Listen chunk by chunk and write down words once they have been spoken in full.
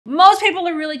Most people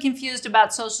are really confused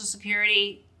about Social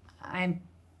Security. I'm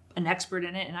an expert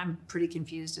in it and I'm pretty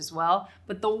confused as well.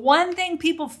 But the one thing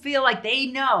people feel like they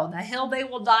know, the hill they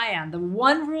will die on, the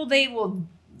one rule they will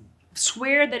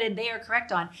swear that they are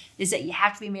correct on is that you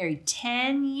have to be married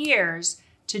 10 years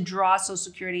to draw Social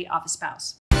Security off a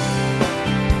spouse.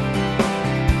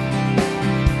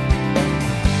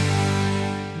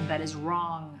 That is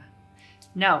wrong.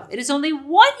 No, it is only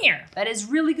 1 year. That is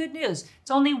really good news. It's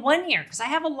only 1 year because I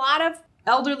have a lot of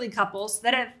elderly couples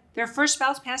that have their first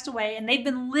spouse passed away and they've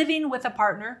been living with a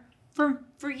partner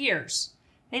for years.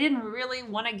 They didn't really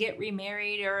want to get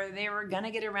remarried or they were going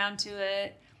to get around to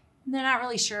it. They're not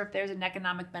really sure if there's an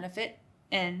economic benefit,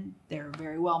 and there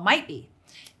very well might be.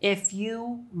 If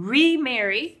you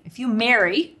remarry, if you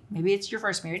marry, maybe it's your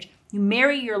first marriage, you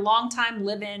marry your longtime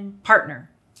live-in partner.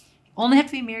 You only have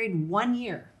to be married 1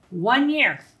 year. 1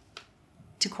 year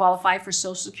to qualify for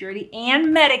Social Security and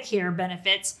Medicare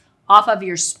benefits off of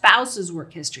your spouse's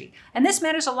work history. And this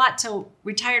matters a lot to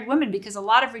retired women because a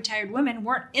lot of retired women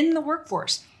weren't in the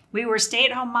workforce. We were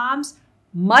stay-at-home moms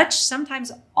much,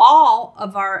 sometimes all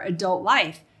of our adult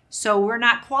life. So we're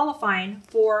not qualifying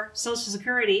for Social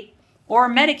Security or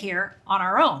Medicare on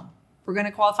our own. We're going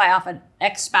to qualify off an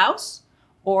ex-spouse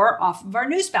or off of our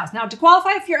new spouse. Now, to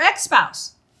qualify for your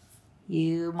ex-spouse,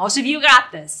 most of you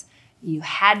got this. You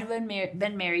had to have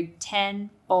been married 10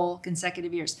 full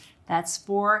consecutive years. That's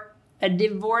for a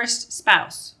divorced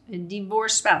spouse. A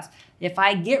divorced spouse. If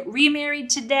I get remarried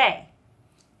today,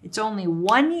 it's only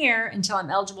 1 year until I'm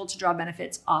eligible to draw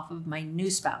benefits off of my new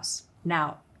spouse.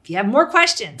 Now, if you have more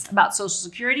questions about Social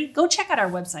Security, go check out our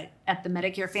website at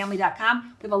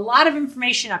themedicarefamily.com. We have a lot of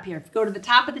information up here. If you go to the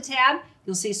top of the tab,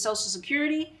 you'll see Social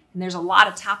Security, and there's a lot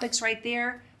of topics right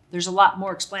there. There's a lot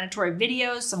more explanatory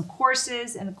videos, some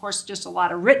courses, and of course, just a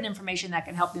lot of written information that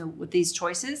can help you with these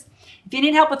choices. If you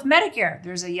need help with Medicare,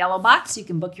 there's a yellow box. You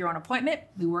can book your own appointment.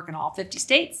 We work in all 50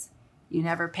 states. You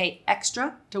never pay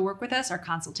extra to work with us. Our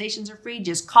consultations are free.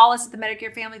 Just call us at the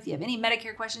Medicare Family. If you have any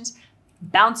Medicare questions,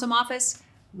 bounce them off us.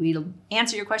 We'll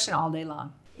answer your question all day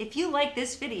long. If you like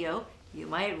this video, you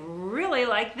might really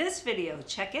like this video.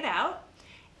 Check it out.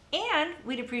 And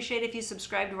we'd appreciate if you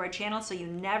subscribe to our channel so you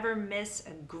never miss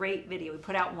a great video. We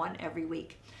put out one every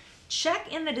week.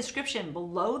 Check in the description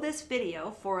below this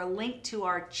video for a link to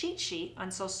our cheat sheet on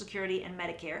Social Security and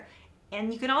Medicare.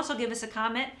 And you can also give us a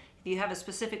comment. If you have a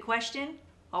specific question,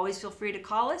 always feel free to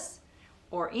call us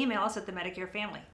or email us at the Medicare Family.